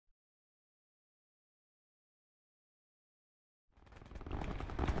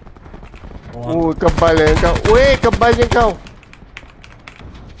Oh, kebalnya kau. Weh, kebalnya kau.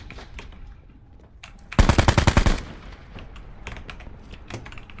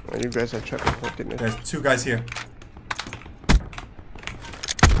 Oh, you guys are trapped. There's two guys here.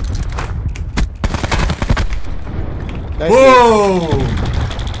 Nice. Whoa!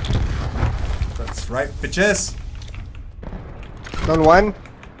 That's right, bitches. Down one.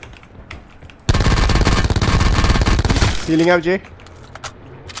 Healing up, Jay.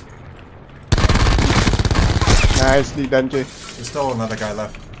 Nicely done, Jay. There's still another guy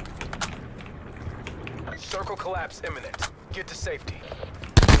left. Circle collapse imminent. Get to safety.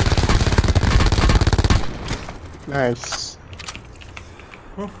 Nice.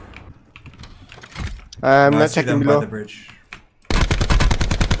 Whew. I'm No, I not see checking them by below. the bridge.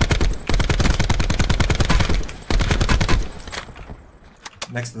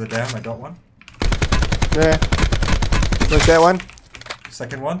 Next to the dam, I got one. Yeah. Where's that one?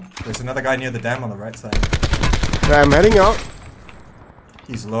 Second one. There's another guy near the dam on the right side. Yeah, I'm heading out.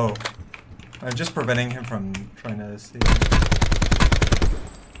 He's low. I'm just preventing him from trying to see.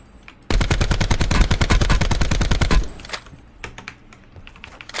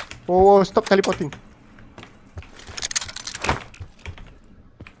 Oh, stop teleporting.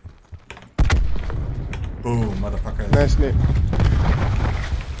 Boom, motherfucker. Nice, Nick.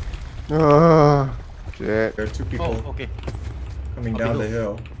 Oh, shit. There are two people okay. coming down the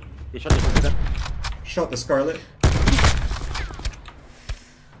hill. They shot the Shot the Scarlet.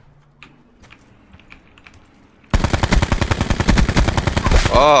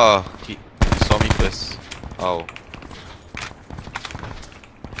 Oh, he saw me first. Oh.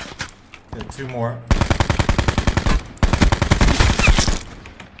 There are two more.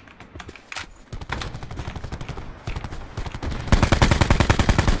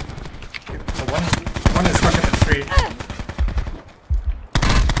 So one is stuck in the tree.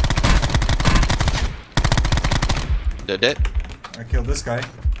 They're dead? I killed this guy.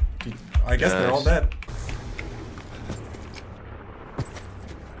 I guess they're all Yes. dead.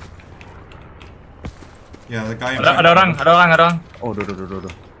 Yeah, the guy in front. Ada orang. Oh, do.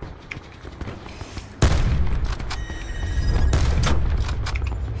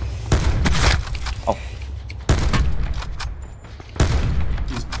 Oh.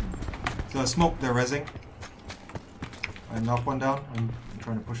 The smoke, they're rezzing. I knocked one down. I'm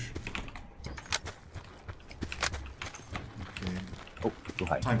trying to push. Okay. Oh, too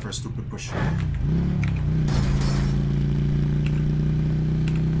high. Time for a stupid push.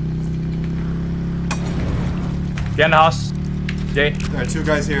 Behind the house. Jay. There are two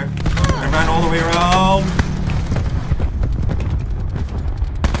guys here. I ran all the way around.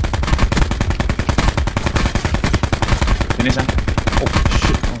 Finish ah. Oh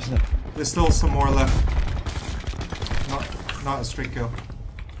shit. What's that? There's still some more left. Not a straight kill.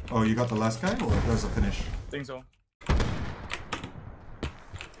 Oh, you got the last guy, or that was a finish? Think so.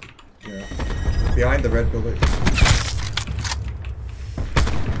 Yeah. Behind the red building.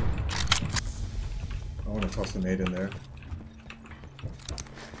 I want to toss the nade in there.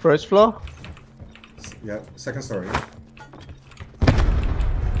 First floor? Yeah, second story.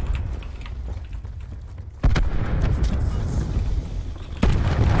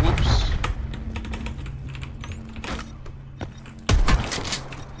 Whoops.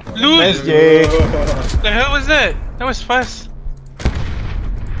 Loot! Nice, Jay. The hell was that? That was fast.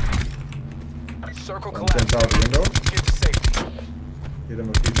 Circle One collapse. jumps out the window. Get to safety. Hit him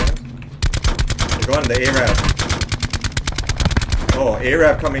a few times. They're going to the ARAB. Oh,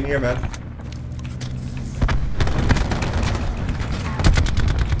 ARAB coming here, man.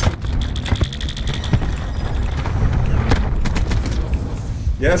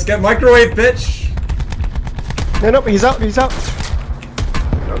 Yes, get microwave, bitch! No, he's out.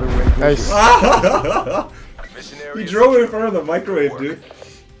 Nice. Missionary He drove in front of the microwave, dude.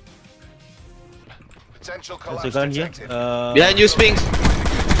 Potential There's collapse a gun here. detected. Behind you, Spinks.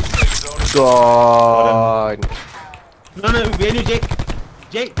 Gone. No, behind you, Jake.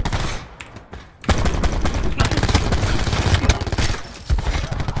 Jake.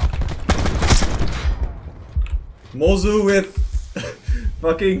 Mozu with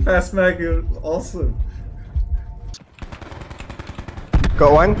fucking fast mag is awesome.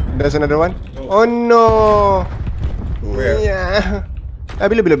 Got one. There's another one. Oh no. Where? Yeah.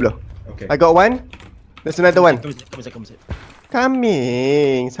 Below. Okay. I got one. There's another one. Come set.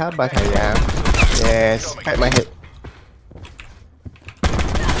 Coming. Sabar sayang. Yes. At my head.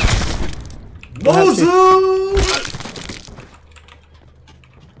 Mozu!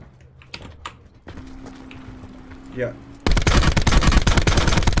 Yeah.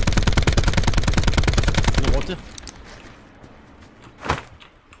 In the water.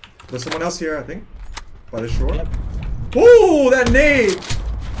 There's someone else here, I think. By the shore. Yep. Oh, that nade!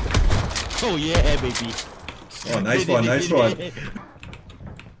 Oh yeah, baby. Oh, nice one, nice one.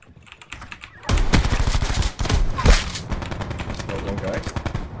 Oh, one guy.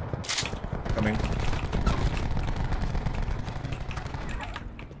 Coming.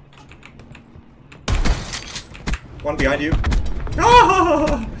 One behind you.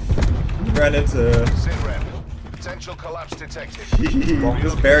 Ah! Ran into. Sit rep. Potential collapse detected.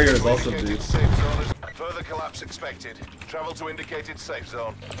 This barrier is also Indicated boost. safe zone is- Further collapse expected. Travel to indicated safe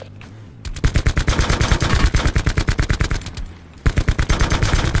zone.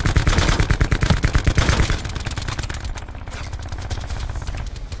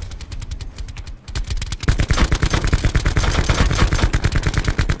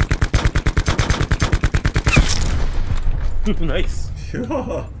 Nice.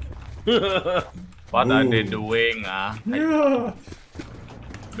 Yeah. What are they Ooh. doing? Yeah.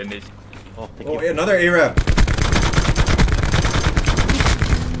 Finish. Oh, thank Oh, you. another Arab.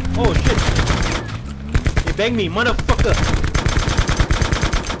 Oh shit! They banged me, motherfucker!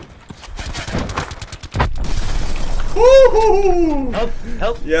 Woohoo! Help!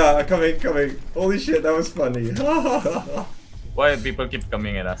 Help! Yeah, coming. Holy shit, that was funny. Why people keep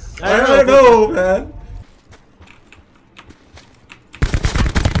coming at us? I don't know, man.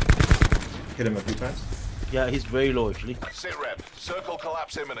 Hit him a few times. Yeah, he's very low actually. Sit rep. Circle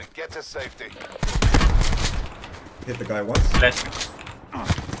collapse imminent. Get to safety. Hit the guy once. Let's.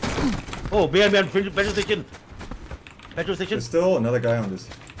 Oh, behind, petrol station. Petrol station. There's still another guy on this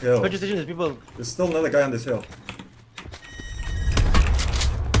hill. Petrol station is people. There's still another guy on this hill.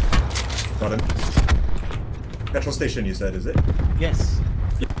 Got him. Petrol station, you said, is it? Yes.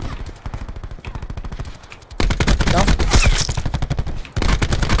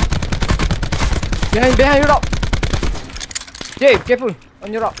 Behind your rock. Jay, careful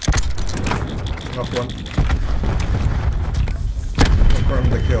on your rock. Knocked one. Confirm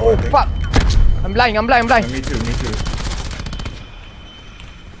the kill, Oh I think. fuck! I'm blind. Me too.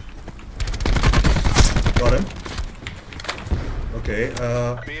 Got him. Okay,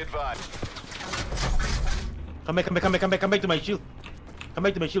 Be advised. Come back to my shield. Come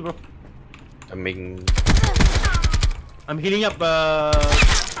back to my shield, bro. Coming. I'm healing up.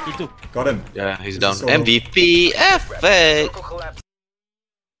 E2. got him. Yeah, he's This down. is solo. MVP effect. Circle collapse.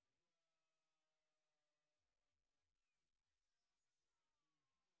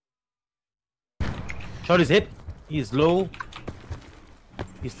 Shot his head. He's low.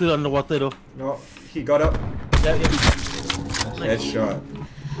 He's still underwater though. No, he got up. Yeah. Headshot.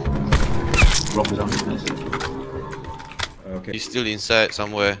 Okay, He's still inside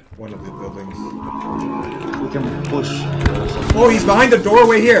somewhere. one of the buildings. We can push. Oh, he's behind the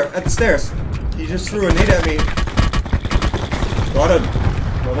doorway here at the stairs. He just threw a nade at me. Got him.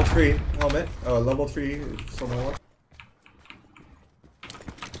 Level 3 helmet. Level 3 if someone wants.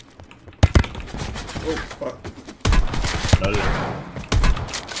 Oh, fuck.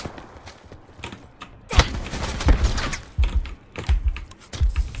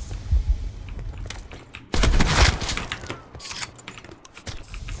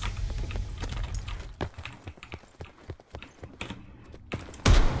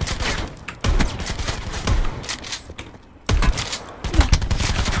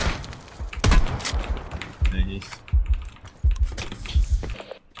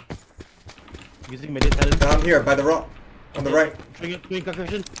 Using medic talent. Down here by the rock. On the right. Doing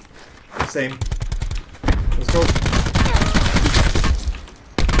concussion. Same. Let's go.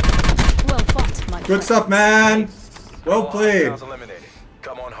 Well fought, my Good friend. stuff, man. Well All played. hostiles eliminated.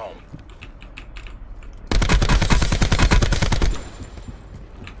 Come on home.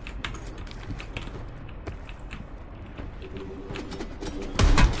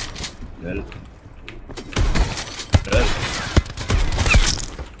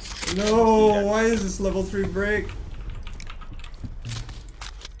 No, why is this level 3 break?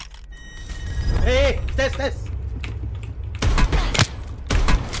 Hey, test.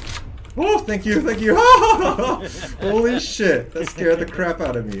 Oh, thank you. Holy shit, that scared the crap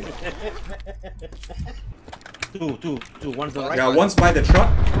out of me. Two. One's the right. Yeah, one's by the truck,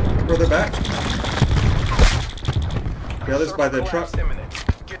 further back. The other's by the Circle truck. collapse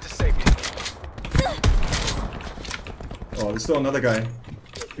imminent. Get to safety. Oh, there's still another guy.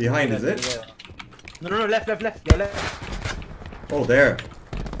 Behind, is it? No, left. Your left. Oh, there.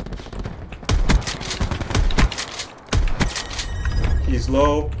 He's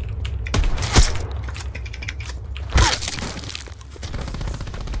low.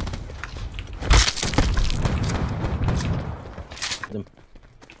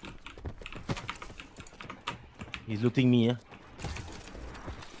 He's looting me, yeah.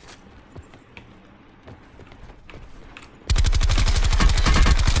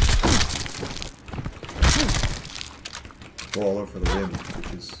 for the win,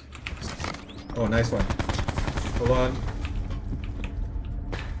 which is... Oh, nice one. Hold on.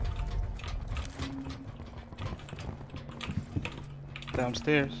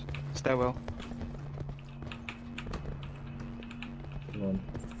 Downstairs. Stairwell. Come on.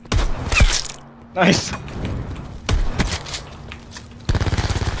 Nice.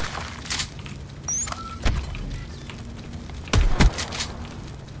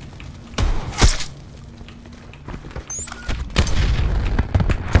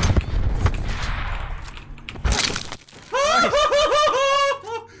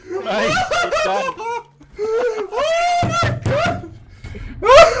 Nice. Good job.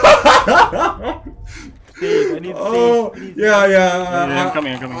 Save, I need Oh, save. yeah. Yeah, I'm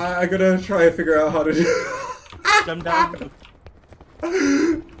coming. I gotta try and figure out how to do. Jump down.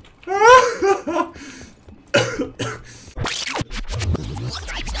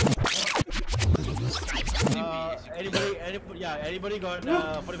 Anybody got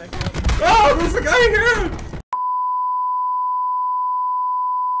 40 back? Oh, there's a guy here!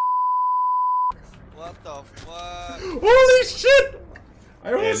 What the fuck? Holy shit!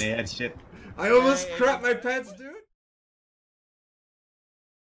 I almost shit. crapped my pants, dude.